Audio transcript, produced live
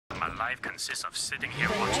life consists of sitting here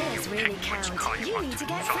watching you pick really which car you You want need to to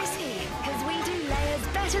get drive. frisky, because we do layers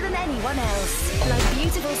better than anyone else. Like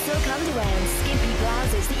beautiful silk underwear and skimpy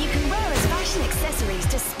blouses that you can wear as fashion accessories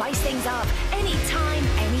to spice things up anytime,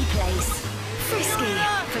 any place. Frisky,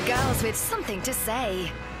 for girls with something to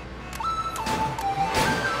say.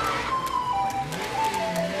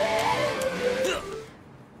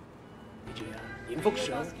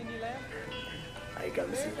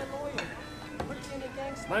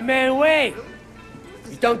 My man Wayne!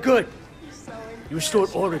 You done good. You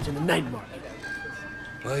restored order to the night market.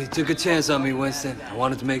 Well, you took a chance on me, Winston. I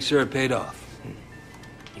wanted to make sure it paid off.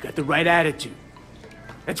 You got the right attitude.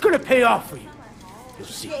 It's gonna pay off for you. You'll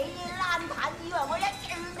see.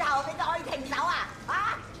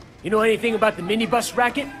 You know anything about the minibus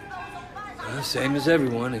racket? Well, same as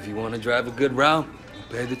everyone. If you want to drive a good route,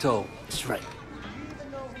 you pay the toll. That's right.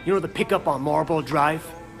 You know the pickup on Marlboro Drive?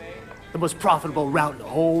 The most profitable route in the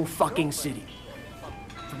whole fucking city.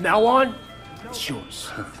 From now on, it's yours.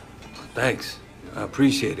 Thanks. I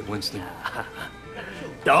appreciate it, Winston.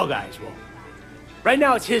 Dog Eyes won't. Right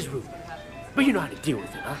now it's his route. But you know how to deal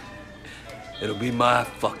with it, huh? It'll be my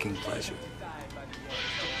fucking pleasure.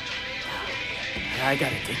 I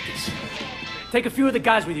gotta take this. Take a few of the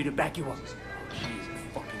guys with you to back you up.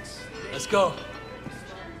 Let's go.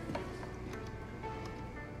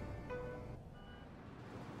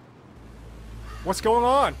 What's going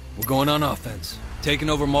on? We're going on offense. Taking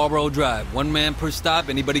over Marlboro Drive. One man per stop.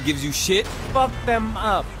 Anybody gives you shit, Fuck them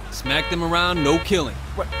up. smack them around, no killing.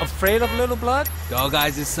 What, afraid of little blood? Dog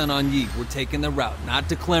Eyes is son on yeet. We're taking the route, not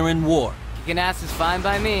declaring war. Kicking ass is fine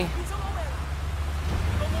by me.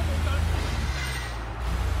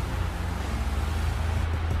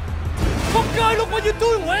 Fuck guy, look what you're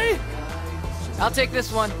doing, Wayne! I'll take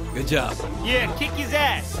this one. Good job. Yeah, kick his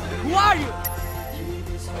ass. Who are you?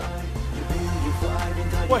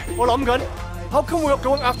 Wait, hold on, gun. How come we're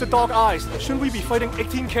going after Dog Eyes? Shouldn't we be fighting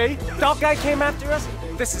 18K? Dog Guy came after us?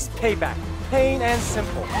 This is payback. Plain and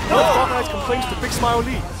simple. What if Dog Eyes complains to Big Smile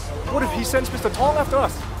Lee? What if he sends Mr. Tong after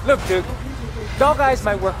us? Look, Duke, Dog Eyes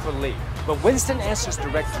might work for Lee, but Winston answers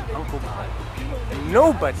direct to Uncle Clyde. And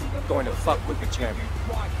nobody's going to fuck with the chairman.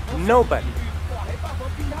 Nobody.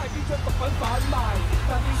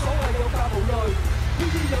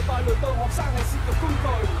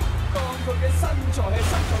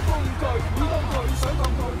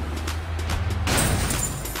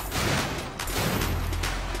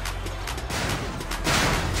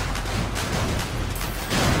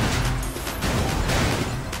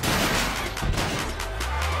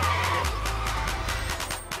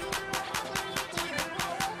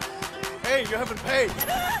 Hey, you haven't paid.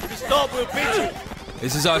 If you stop, we'll beat you.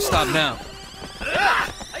 This is our stop now.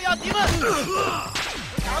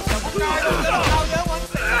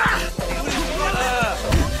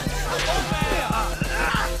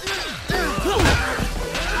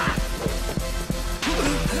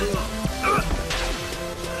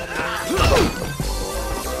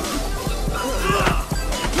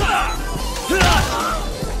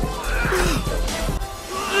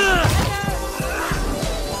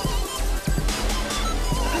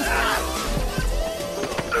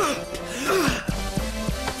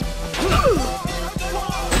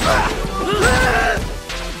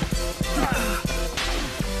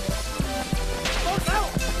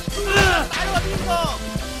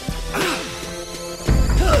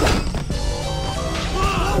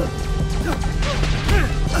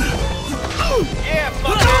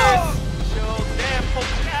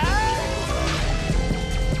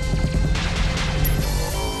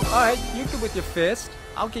 Alright, you good with your fist.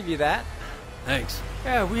 I'll give you that. Thanks.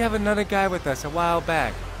 Yeah, we have another guy with us a while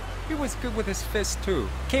back. He was good with his fist too.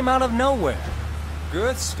 Came out of nowhere.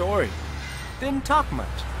 Good story. Didn't talk much.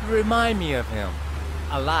 Remind me of him.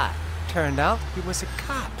 A lot. Turned out he was a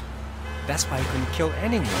cop. That's why he couldn't kill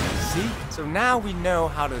anyone, see? So now we know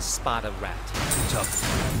how to spot a rat.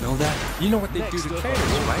 Tough. You know that? You know what they do to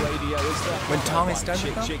traitors, right? When Tong is done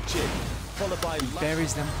with them, he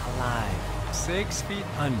buries them alive. 6 feet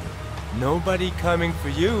under. Nobody coming for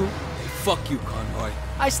you. Hey, fuck you, Conroy.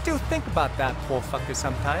 I still think about that poor fucker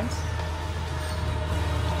sometimes.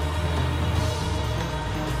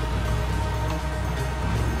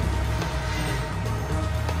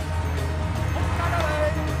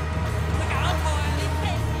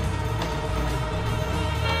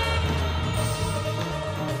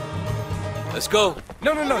 Let's go.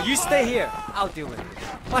 No, you stay here. I'll deal with it.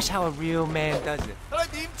 Watch how a real man does it.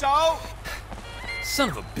 Son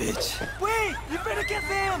of a bitch. Wait, you better get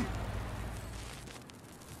them!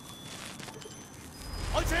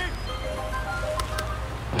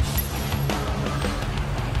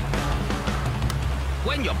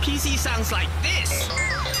 when your PC sounds like this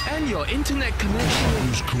and your internet connection.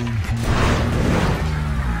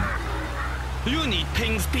 You need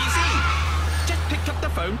Ping's PC. Just pick up the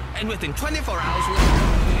phone and within 24 hours we're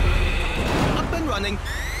up and running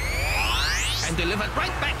and delivered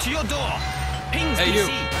right back to your door. Ping's Hey, PC.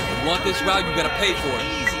 you want this route, you better pay for it.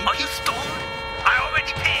 Easy. Are you stoned? I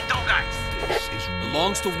already paid, dog guys.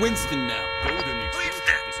 Belongs to Winston now.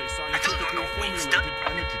 Winston? I don't know Winston.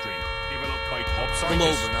 Pull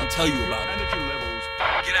over and I'll tell you about it.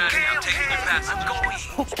 Get out of here, I'm taking your pass. I'm going.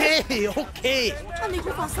 Okay. 那你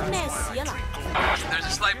估發生咩事啊嗱？ There's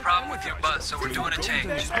a slight problem with your bus, so we're doing a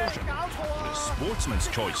change. Sportsman's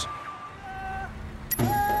choice.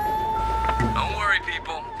 Don't worry,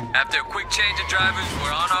 people. After a quick change of drivers,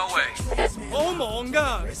 we're on our way. 我好忙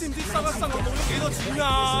㗎，你知唔知收一生我冇咗幾多錢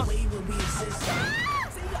啊？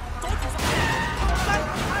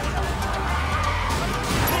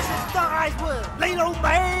 你老味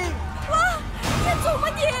哇！你做乜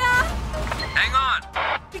嘢啊？ Hang on.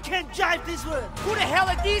 You can't drive this one. Who the hell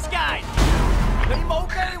are these guys? 你冇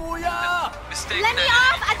機會啊 Mistake. Let me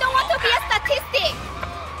off! I don't want to be a statistic.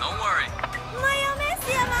 Don't worry. 唔係有咩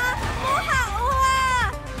事啊嘛？唔好嚇我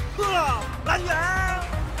啊！撚樣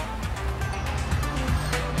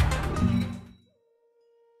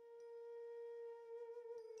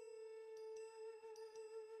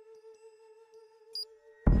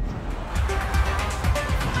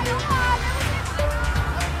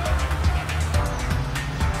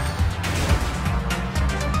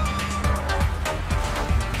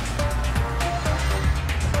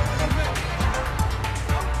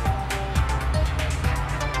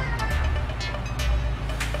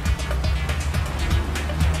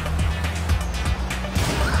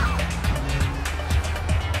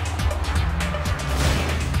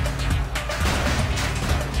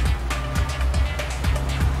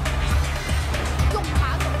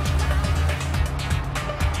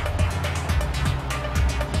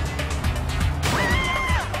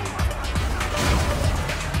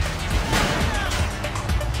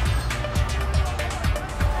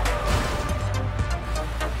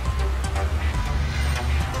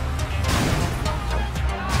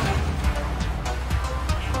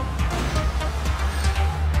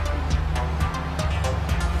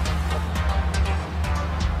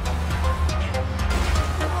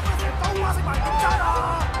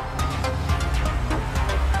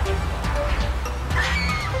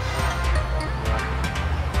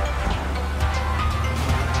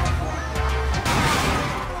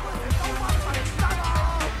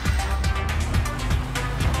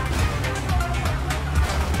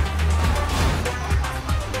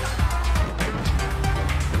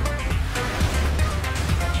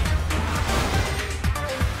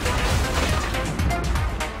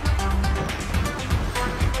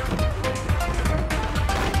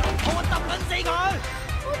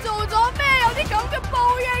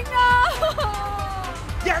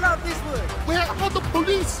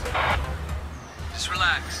Just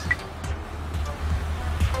relax.